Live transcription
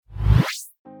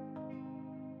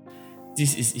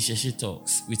This is Isheshe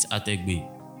Talks with Ategbe.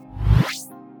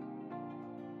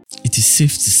 It is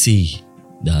safe to say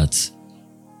that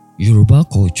Yoruba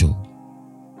culture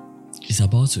is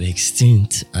about to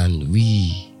extinct, and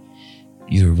we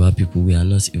Yoruba people, we are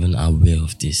not even aware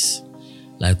of this.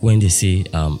 Like when they say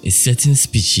a certain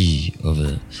species of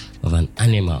an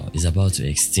animal is about to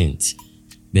extinct,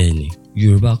 Benny,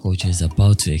 Yoruba culture is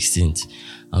about to extinct,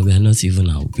 and we are not even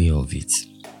aware of it.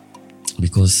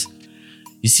 Because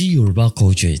you see, Yoruba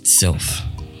culture itself,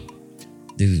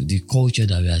 the culture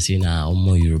that we are saying,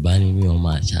 Omo Yoruba ni mi,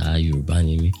 Omo Acha Yoruba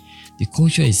ni mi, the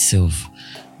culture itself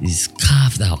is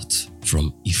carved out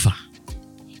from Ifa.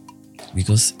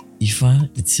 Because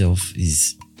Ifa itself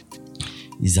is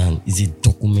a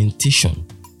documentation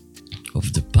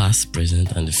of the past,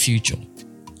 present, and the future.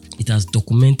 It has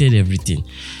documented everything.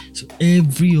 So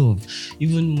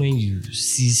even when you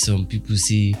see some people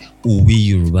say Owe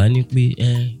Yoruba,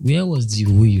 where was the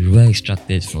Owe Yoruba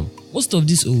extracted from? Most of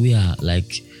these Owe are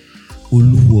like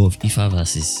Oluwo of Ifa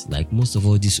verses. Like most of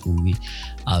all these Owe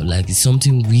are like, it's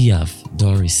something we have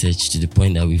done research to the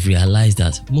point that we've realized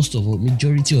that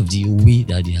majority of the Owe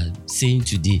that they are saying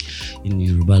today in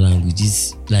Yoruba language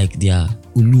is like they are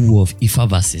Oluwo of Ifa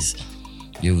verses.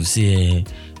 They will say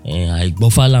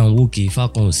Aigbofala and Woke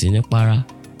Ifa kon se ne para.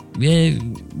 Yeah,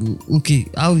 okay,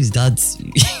 how is that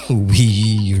we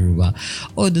Yoruba?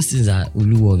 All those things are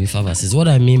Oluwo of Ifa verses. What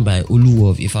I mean by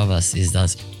Oluwo of Ifa verse is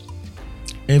that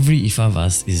every Ifa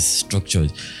verse is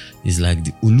structured. It's like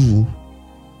the Oluwo,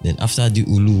 then after the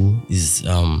Oluwo is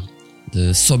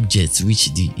the subject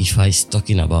which the Ifa is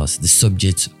talking about, the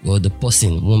subject or the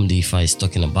person whom the Ifa is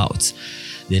talking about.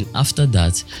 Then after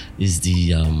that is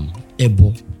the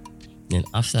Ebo. Then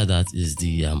after that is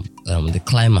the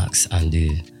climax and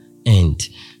the end.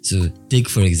 So take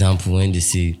for example when they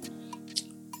say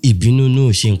Ibinu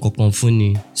no se nkankan fún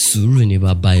ni, sùúrù ni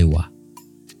baba ìwà.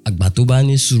 Àgbà tó bá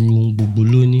ní sùúrù gbogbo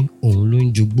ló ní, òun ló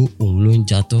ń jogbo, òun ló ń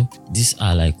jatọ́.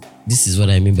 This is what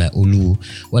I mean by Oluwo.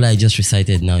 What I just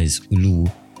recited now is Oluwo.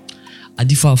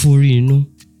 Adifa fori inú,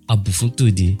 abufun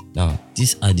tòde. Now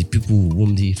these are the people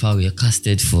whom the Ifa were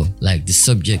casted for, like the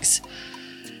subjects.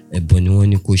 Ẹbọ ni wọ́n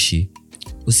ní kó ṣe.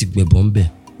 Ó sì gbẹbọ ńbẹ̀,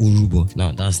 ó rúbọ.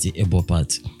 Now that's the Ebo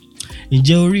part.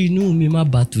 Ǹjẹ́ orí inú mi má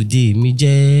bà today mi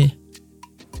jẹ́.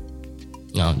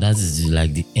 Now that is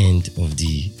like the end of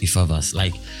the Ifa verse.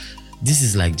 Like this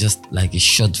is like just like a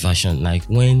short version. Like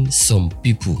when some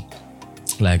people,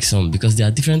 because there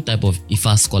are different type of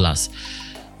Ifa scholars.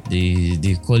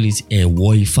 They call it a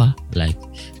Ewo Ifa. Like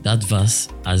that verse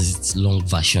has its long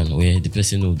version where the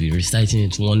person will be reciting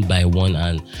it one by one,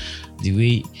 and the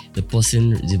way the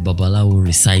Babalawo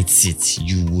recites it,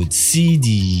 you would see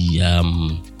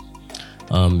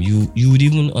you would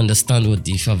even understand what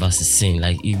the Ifa verse is saying.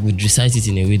 Like it would recite it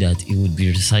in a way that it would be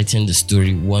reciting the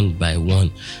story one by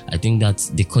one. I think that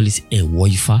they call it Ewo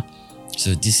Ifa.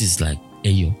 So this is like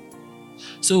Eyo.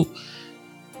 So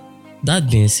that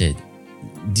being said,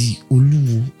 the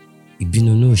Oluwo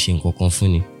Ibinu no se nkankan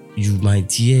fún ni. You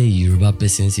might hear a Yoruba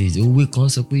person say, Owe kan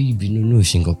sọ pé Ibinu no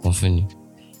se nkankan fún ni.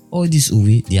 All these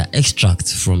Owe, they are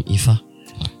extracts from Ifa.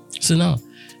 So now,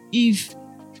 if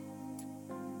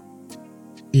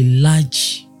a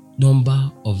large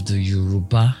number of the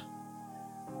Yoruba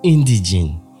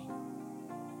indigene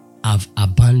have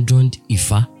abandoned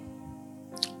Ifa,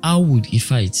 how would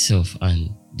Ifa itself and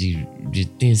the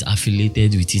things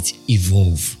affiliated with it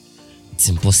evolve? It's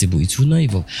impossible. It will not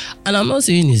evolve. And I'm not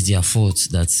saying it's their fault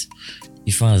that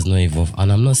Ifa has not evolved. And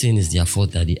I'm not saying it's their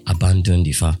fault that they abandoned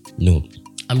Ifa. No.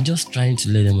 I'm just trying to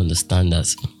let them understand that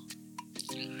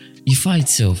Ifa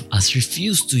itself has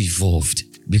refused to evolve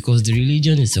because the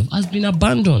religion itself has been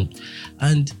abandoned.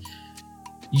 And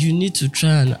you need to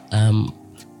try and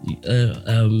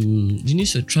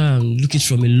look it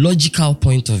from a logical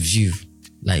point of view.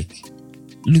 Like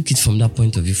look it from that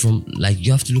point of view,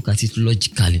 you have to look at it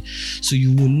logically, so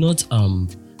you will not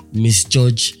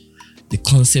misjudge the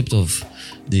concept of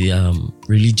the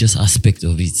religious aspect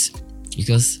of it.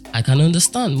 Because I can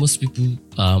understand most people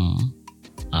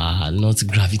are not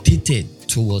gravitated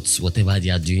towards whatever they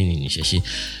are doing in Isheshe.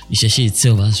 Isheshe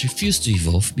itself has refused to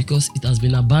evolve because it has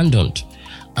been abandoned,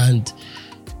 and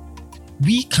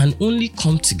we can only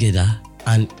come together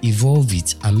and evolve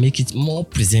it and make it more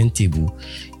presentable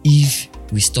if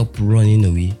we stop running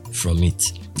away from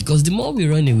it. Because the more we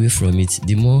run away from it,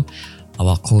 the more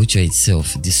our culture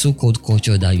itself, the so-called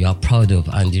culture that you are proud of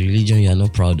and the religion you are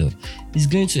not proud of, is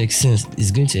going to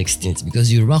extinct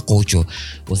because Yoruba culture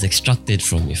was extracted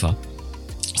from Ifa.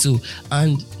 So,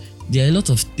 and there are a lot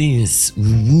of things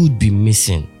we would be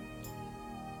missing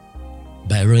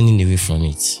by running away from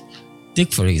it.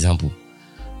 Take for example,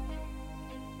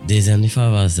 there's an Ifa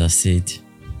verse that said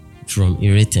from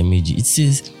Iretemeji. It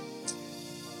says,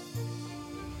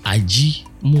 Aji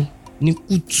mo ní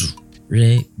kùtù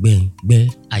rẹ gbẹ̀ngbẹ̀,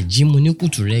 aji mo ní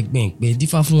kùtù rẹ gbẹ̀ngbẹ̀,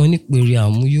 dífá fún wọn ní pèrè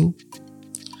àmúyó.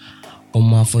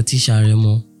 Ọmọ afọtí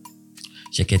ṣarẹmọ,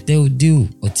 ṣẹ̀kẹ̀tẹ̀ òde ò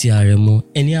ọtí arẹmọ,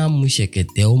 ẹni á mú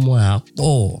ṣẹ̀kẹ̀tẹ̀ ọmọ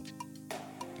àpọ̀.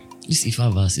 This Ifa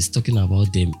verse is talking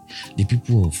about them, the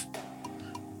people of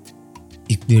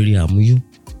Ìpèrè Àmúyó.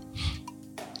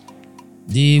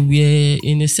 They were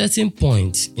in a certain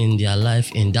point in their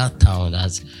life in that town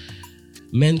that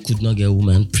men could not get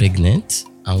women pregnant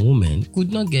and women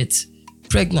could not get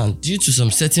pregnant due to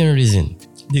some certain reason.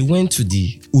 They went to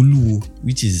the Oluwo,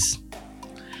 which is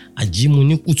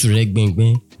Ajimuni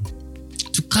Kuturegbengben,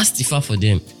 to cast Ifa for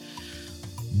them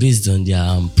based on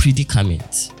their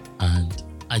predicament. And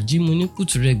Ajimuni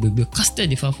Kuturegbengben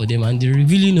casted Ifa for them, and the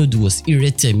revealing node was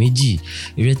Iretemeji,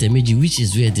 which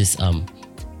is where this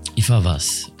Ifa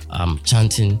verse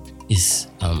chanting is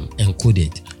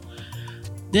encoded.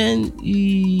 Then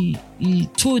he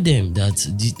told them that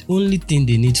the only thing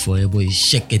they need for Ebo is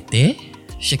shekete.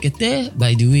 Shekete,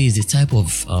 by the way, is a type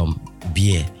of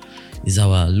beer. It's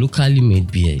our locally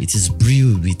made beer. It is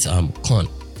brewed with corn.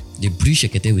 They brew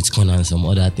shekete with corn and some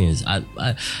other things.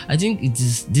 I think it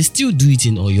is. They still do it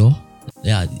in Oyo.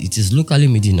 Yeah, it is locally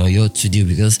made in Oyo today,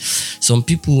 because some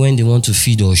people, when they want to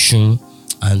feed Oshun,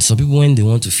 and some people when they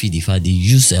want to feed Ifa, they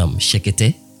use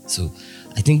shekete. So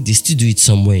I think they still do it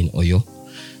somewhere in Oyo.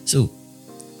 So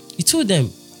he told them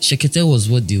shekete was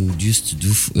what they would use to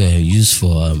do use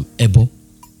for Ebo.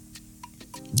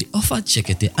 They offered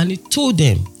shekete, and he told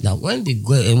them that when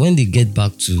they get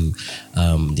back to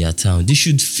their town, they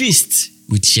should feast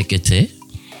with shekete.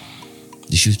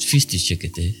 They should feast with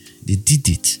shekete. They did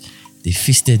it. They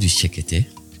feasted with shekete.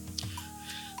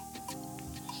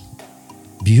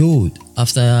 Behold,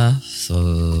 after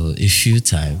a few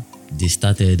time, they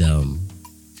started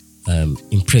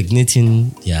impregnating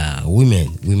their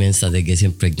women. Women started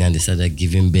getting pregnant. They started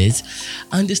giving birth,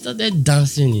 and they started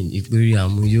dancing in Ìpèrè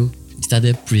Àmúyó. They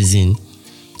started praising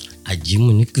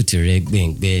Ajimuni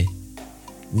Kuturegbengbe,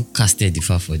 who casted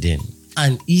Ifa for them,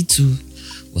 and he too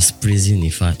was praising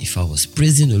Ifa. Ifa was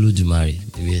praising Olódùmarè.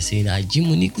 They were saying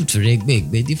Ajimuni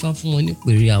Kuturegbengbe, dífá fún wọn ní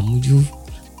Ìpèrè Àmúyó.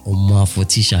 Ọmọ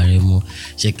afọtí ṣarẹmọ,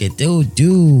 ṣẹ̀kẹ̀tẹ̀ òde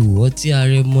ò ọtí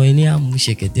arẹmọ, ẹni á mú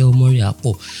ṣẹ̀kẹ̀tẹ̀ ọmọ rẹ̀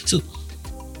àpọ̀. So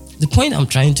the point I'm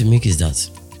trying to make is that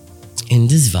in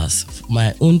this verse,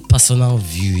 my own personal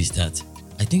view is that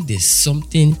I think there's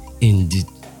something in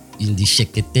the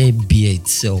shekete beer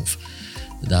itself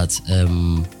that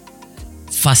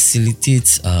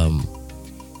facilitates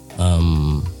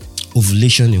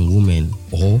ovulation in women,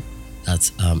 or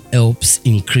that helps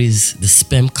increase the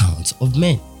sperm count of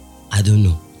men. I don't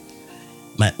know.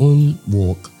 My own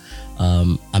work,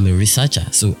 I'm a researcher,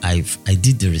 so I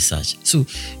did the research. So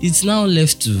it's now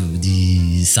left to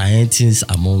the scientists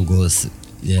among us,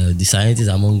 the scientists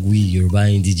among we Yoruba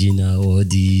indigenous, or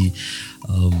the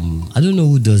I don't know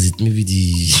who does it, maybe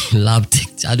the lab tech,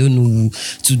 I don't know who,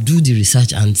 to do the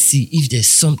research and see if there's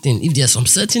some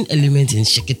certain element in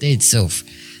shekete itself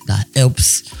that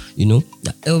helps,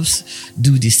 that helps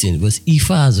do this thing. But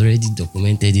Ifa has already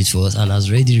documented it for us and has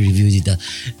already revealed it that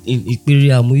in Ìpèrè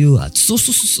Àmúyó at so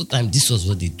time, this was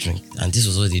what they drink, and this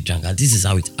was what they drank, and this is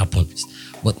how it happens.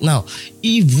 But now,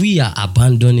 if we are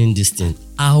abandoning this thing,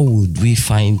 how would we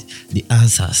find the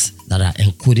answers that are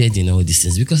encoded in all these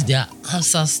things? Because they are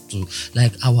answers to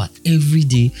like our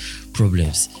everyday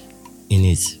problems in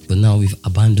it. But now we've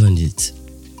abandoned it.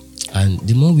 And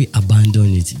the more we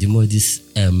abandon it, the more this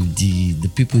the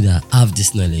people that have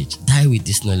this knowledge die with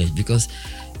this knowledge, because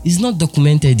it's not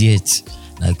documented yet.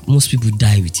 Like most people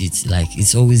die with it. Like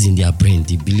it's always in their brain.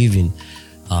 They believe in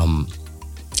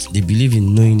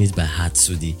knowing it by heart,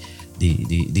 so they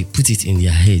put it in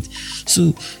their head.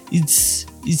 So it's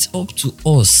up to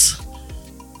us,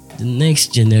 the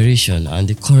next generation and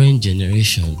the current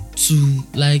generation, to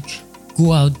like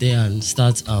go out there and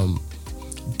start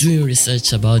doing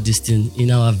research about this thing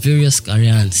in our various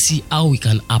career and see how we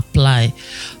can apply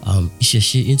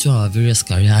Isheshe into our various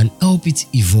career and help it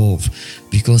evolve.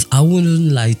 Because I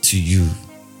wouldn't lie to you,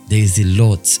 there is a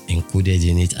lot encoded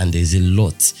in it, and there is a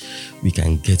lot we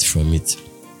can get from it.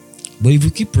 But if we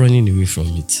keep running away from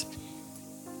it,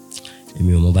 I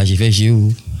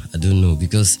don't know,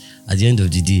 because at the end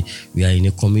of the day, we are in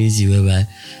a community whereby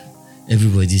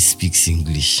everybody speaks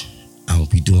English and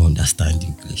we don't understand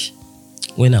English.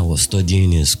 When I was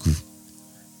studying in school,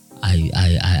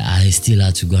 I still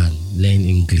had to go and learn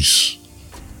English.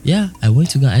 Yeah, I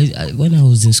went to go. When I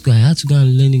was in school, I had to go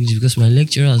and learn English because my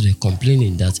lecturers were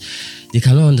complaining that they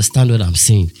cannot understand what I'm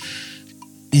saying.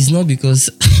 It's not because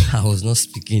I was not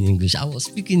speaking English. I was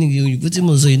speaking English,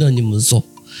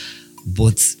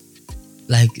 but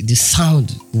like the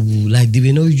sound, like they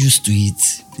were not used to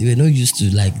it. They were not used to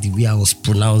like the way I was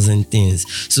pronouncing things.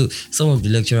 So some of the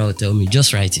lecturer will tell me,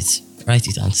 just write it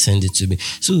and send it to me.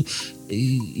 So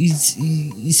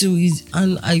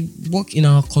and I work in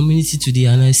our community today,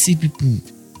 and I see people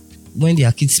when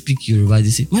their kids speak Yoruba, they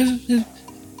say,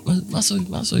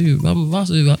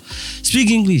 speak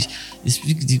English.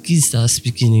 The kids start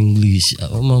speaking English.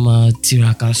 Mama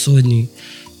tiraka soni,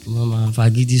 mama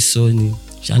fagidi soni.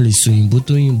 It's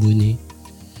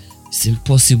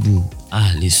impossible.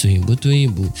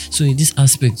 So in this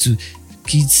aspect too,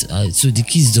 kids, so the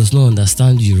kids does not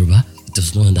understand Yoruba, it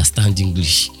does not understand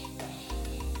English.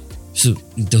 So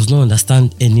it does not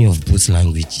understand any of both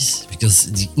languages,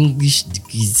 because the English the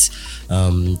kids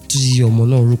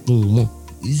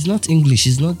it's not English,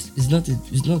 it's not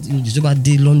English. About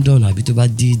the London, a bit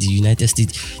about the United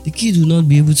States, the kids will not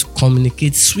be able to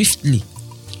communicate swiftly.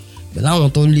 But I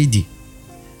want all lady.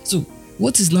 So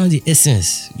what is now the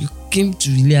essence? You came to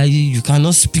Ile-Aye, you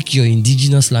cannot speak your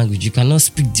indigenous language, you cannot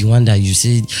speak the one that you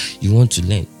said you want to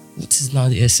learn. What is now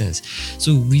the essence?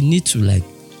 So we need to like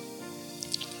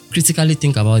critically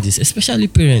think about this, especially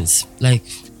parents. Like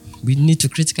we need to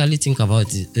critically think about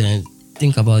this.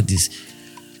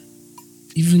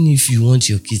 Even if you want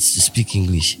your kids to speak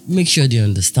English, make sure they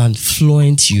understand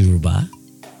fluent Yoruba.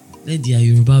 Let their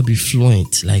Yoruba be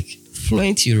fluent, like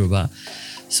fluent Yoruba.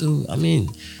 So I mean,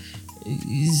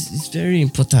 it's very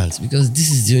important, because this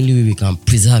is the only way we can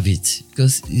preserve it,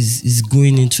 because it's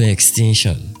going into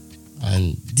extinction,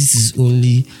 and this is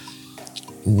only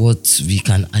what we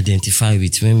can identify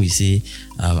with when we say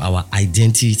our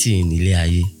identity in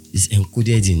Ile-Aye is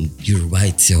encoded in Yoruba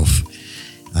itself,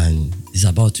 and it's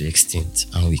about to extinct,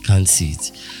 and we can't see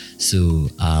it. So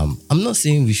I'm not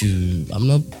saying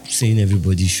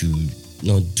everybody should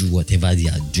not do whatever they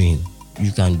are doing.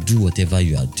 You can do whatever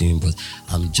you are doing, but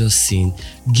I'm just saying,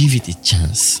 give it a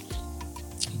chance.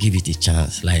 Give it a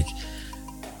chance. Like,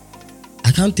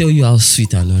 I can't tell you how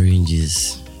sweet an orange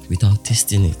is without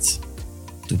tasting it.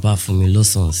 To buy for me,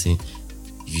 if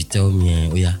you tell me,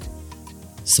 oh yeah,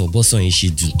 so boson is she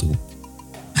do too.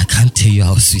 I can't tell you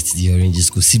how sweet the orange is,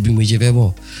 because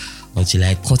until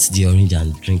I cut the orange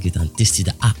and drink it and taste it.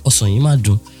 Also you might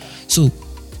do. So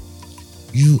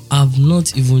you have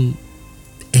not even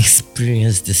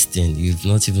experienced this thing. You've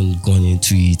not even gone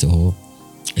into it or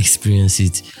experienced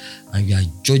it, and you are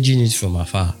judging it from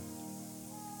afar.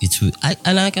 I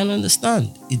can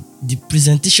understand it. The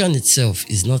presentation itself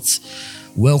is not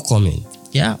welcoming.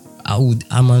 Yeah,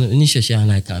 I'm an Onisheshi,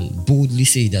 and I can boldly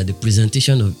say that the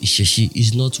presentation of Isheshi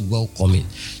is not welcoming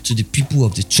to the people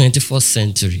of the 21st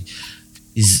century.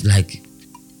 It's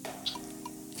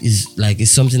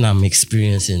something I'm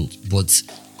experiencing, but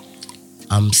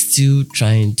I'm still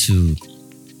trying to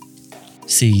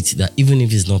say it that even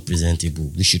if it's not presentable,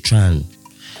 we should try and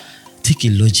take a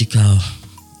logical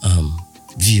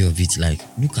view of it. Like,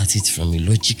 look at it from a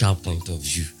logical point of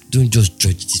view. Don't just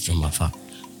judge it from afar.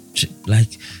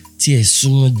 Like, you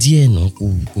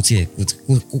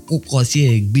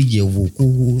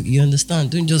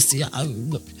understand? Don't just say,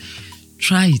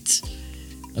 try it.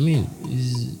 I mean,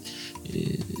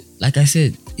 like I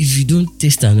said, if you don't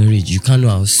taste an orange, you can't know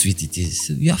how sweet it is.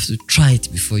 So you have to try it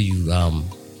before you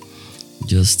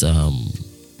just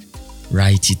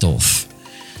write it off.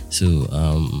 So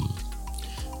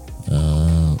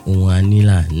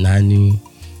Unwanila Nani.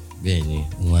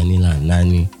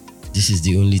 This is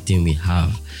the only thing we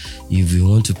have. If we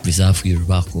want to preserve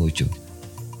Yoruba culture,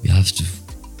 we have to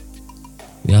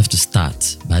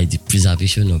start by the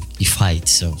preservation of Ifa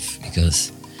itself,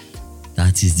 because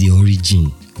that is the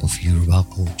origin of Yoruba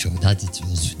culture.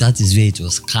 That is where it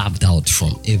was carved out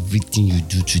from. Everything you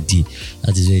do today,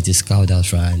 that is where it is carved out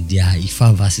from. And there are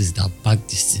Ifa verses that back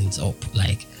these things up.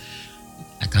 Like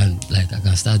I can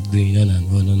start going on and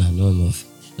on of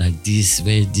like this,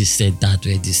 where this said that,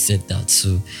 where this said that.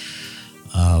 So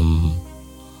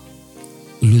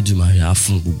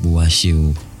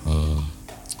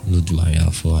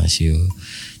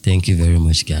thank you very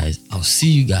much, guys. I'll see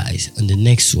you guys on the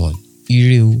next one.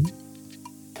 Ire o.